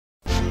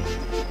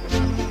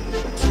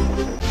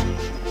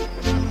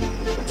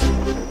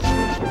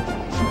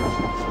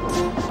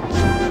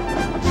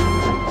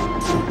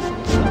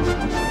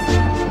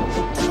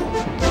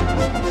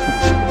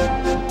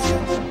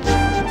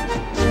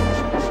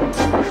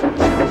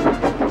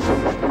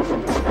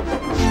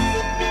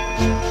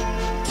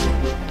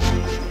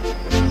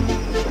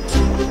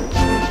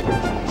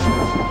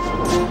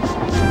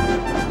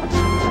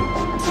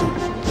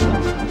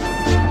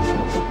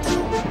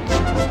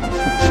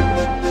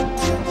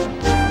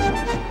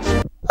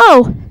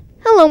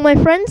Hello, my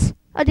friends.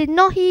 I did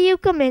not hear you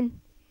come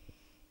in.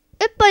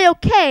 If by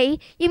okay,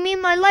 you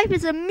mean my life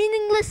is a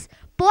meaningless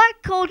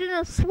black cauldron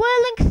of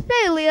swirling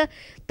failure,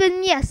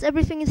 then yes,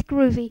 everything is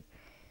groovy.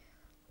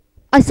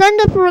 I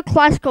signed up for a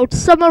class called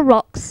Summer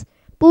Rocks,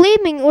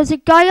 believing it was a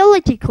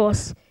biology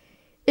course.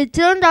 It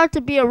turned out to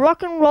be a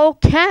rock and roll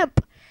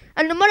camp,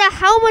 and no matter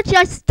how much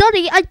I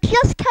study, I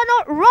just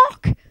cannot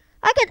rock.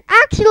 I can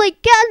actually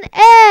get an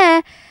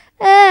air.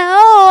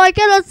 I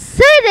cannot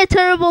say the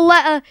terrible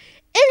letter.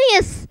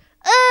 Ineus,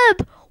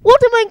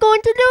 what am I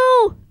going to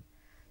do?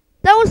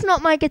 That was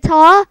not my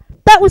guitar.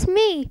 That was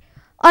me.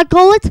 I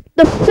call it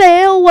the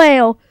fail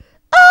whale.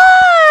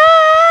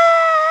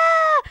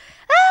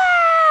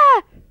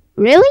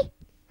 Really?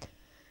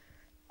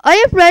 I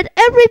have read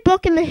every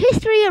book in the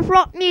history of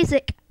rock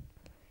music.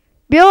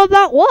 You're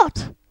about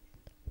what?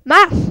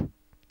 Math.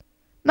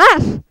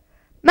 Math.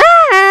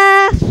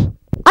 Math!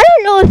 I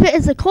don't know if it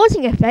is a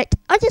causing effect.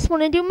 I just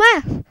want to do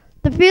math.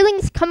 The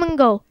feelings come and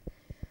go.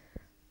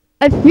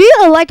 I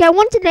feel like I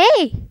want an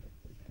A.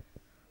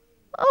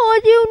 Oh, I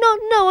do not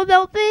know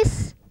about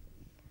this.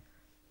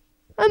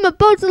 I'm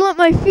about to let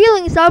my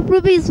feelings out through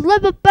these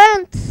leather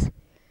bands.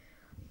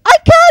 I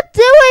can't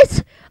do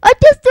it. I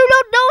just do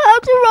not know how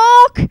to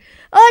rock.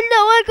 I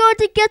know I'm going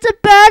to get a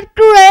bad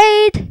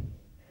grade.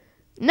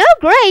 No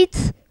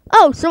grades?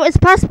 Oh, so it's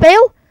pass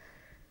fail?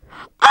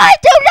 I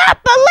do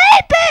not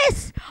believe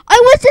this!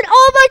 I wasted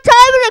all my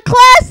time in a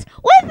class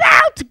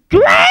without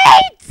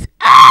grades!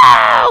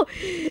 Oh!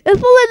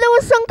 If only there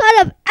was some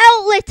kind of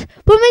outlet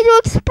for me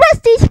to express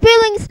these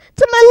feelings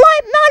to my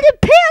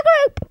like-minded peer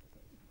group!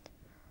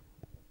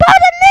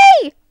 Pardon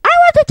me! I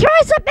want to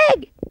try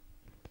something!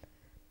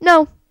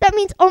 No, that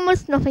means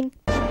almost nothing.